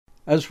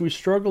As we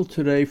struggle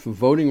today for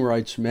voting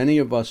rights many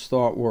of us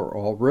thought were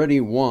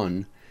already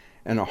won,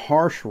 and a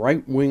harsh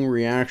right-wing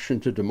reaction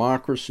to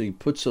democracy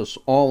puts us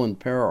all in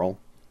peril,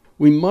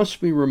 we must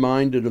be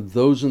reminded of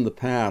those in the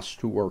past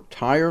who worked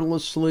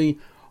tirelessly,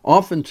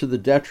 often to the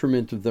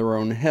detriment of their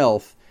own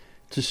health,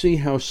 to see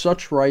how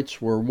such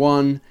rights were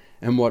won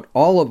and what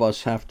all of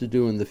us have to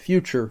do in the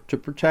future to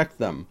protect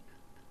them.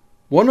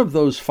 One of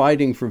those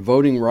fighting for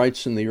voting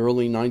rights in the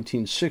early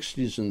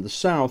 1960s in the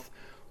South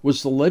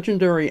was the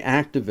legendary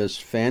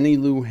activist Fannie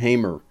Lou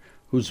Hamer,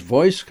 whose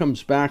voice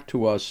comes back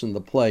to us in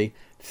the play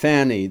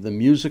Fannie, The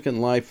Music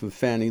and Life of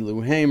Fannie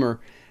Lou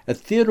Hamer at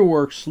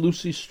TheatreWorks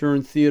Lucy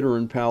Stern Theater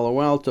in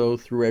Palo Alto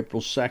through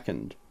April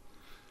 2nd.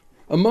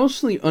 A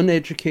mostly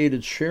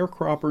uneducated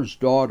sharecropper's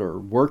daughter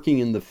working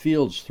in the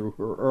fields through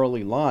her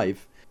early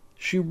life,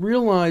 she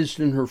realized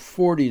in her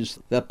 40s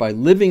that by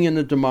living in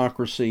a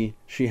democracy,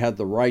 she had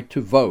the right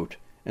to vote,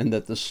 and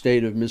that the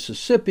state of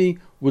Mississippi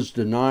was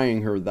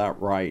denying her that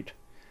right.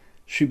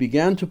 She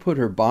began to put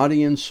her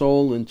body and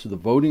soul into the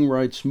voting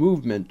rights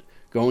movement,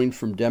 going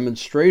from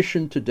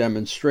demonstration to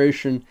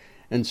demonstration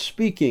and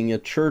speaking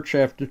at church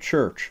after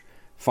church,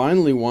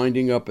 finally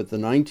winding up at the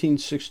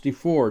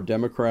 1964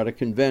 Democratic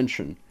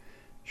Convention.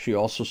 She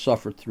also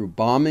suffered through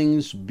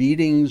bombings,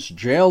 beatings,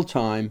 jail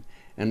time,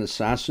 and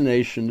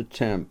assassination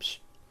attempts.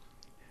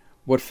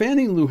 What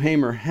Fannie Lou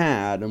Hamer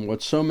had, and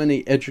what so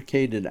many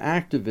educated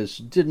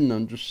activists didn't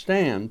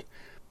understand,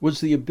 was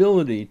the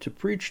ability to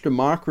preach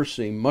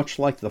democracy much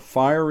like the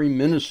fiery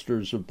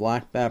ministers of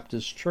Black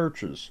Baptist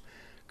churches,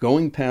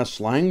 going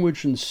past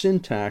language and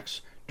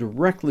syntax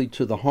directly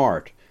to the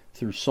heart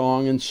through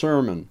song and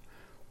sermon.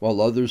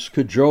 While others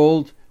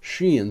cajoled,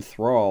 she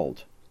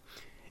enthralled.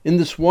 In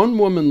this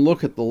one-woman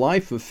look at the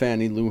life of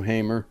Fannie Lou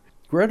Hamer,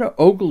 Greta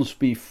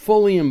Oglesby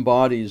fully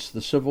embodies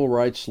the civil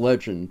rights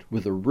legend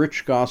with a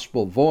rich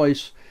gospel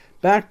voice,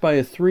 backed by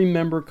a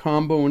 3-member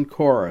combo and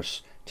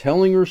chorus,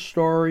 telling her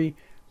story,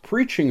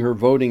 preaching her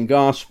voting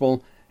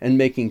gospel, and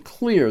making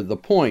clear the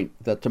point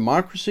that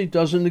democracy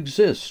doesn't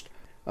exist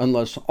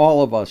unless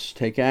all of us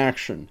take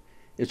action.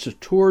 It's a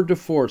tour de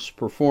force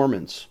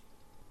performance.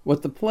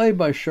 What the play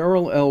by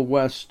Cheryl L.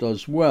 West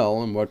does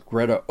well, and what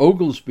Greta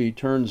Oglesby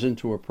turns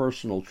into a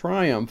personal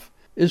triumph,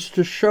 is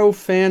to show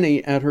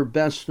Fannie at her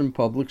best in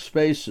public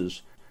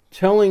spaces,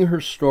 telling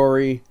her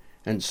story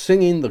and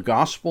singing the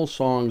gospel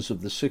songs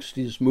of the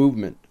 60s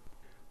movement.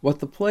 What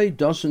the play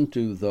doesn't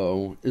do,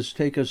 though, is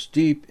take us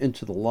deep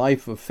into the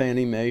life of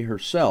Fannie Mae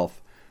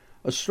herself,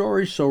 a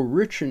story so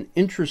rich and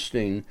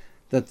interesting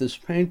that this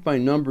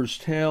paint-by-numbers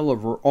tale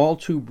of her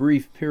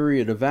all-too-brief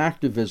period of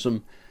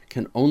activism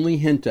can only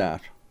hint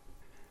at.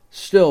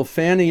 Still,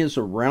 Fannie is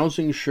a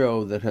rousing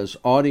show that has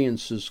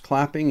audiences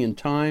clapping in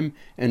time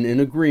and in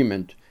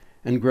agreement,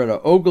 and Greta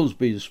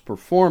Oglesby's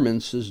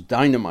performance is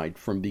dynamite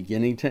from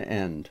beginning to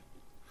end.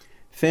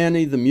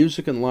 Fannie, The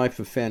Music and Life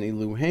of Fannie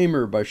Lou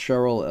Hamer by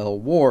Cheryl L.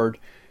 Ward,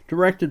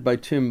 directed by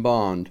Tim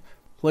Bond,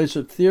 plays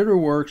at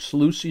TheatreWorks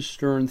Lucy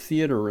Stern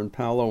Theater in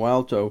Palo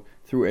Alto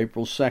through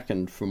April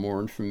 2nd. For more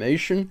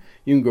information,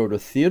 you can go to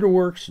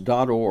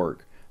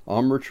theatreworks.org.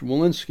 I'm Richard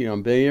Walensky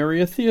on Bay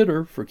Area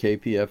Theater for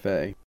KPFA.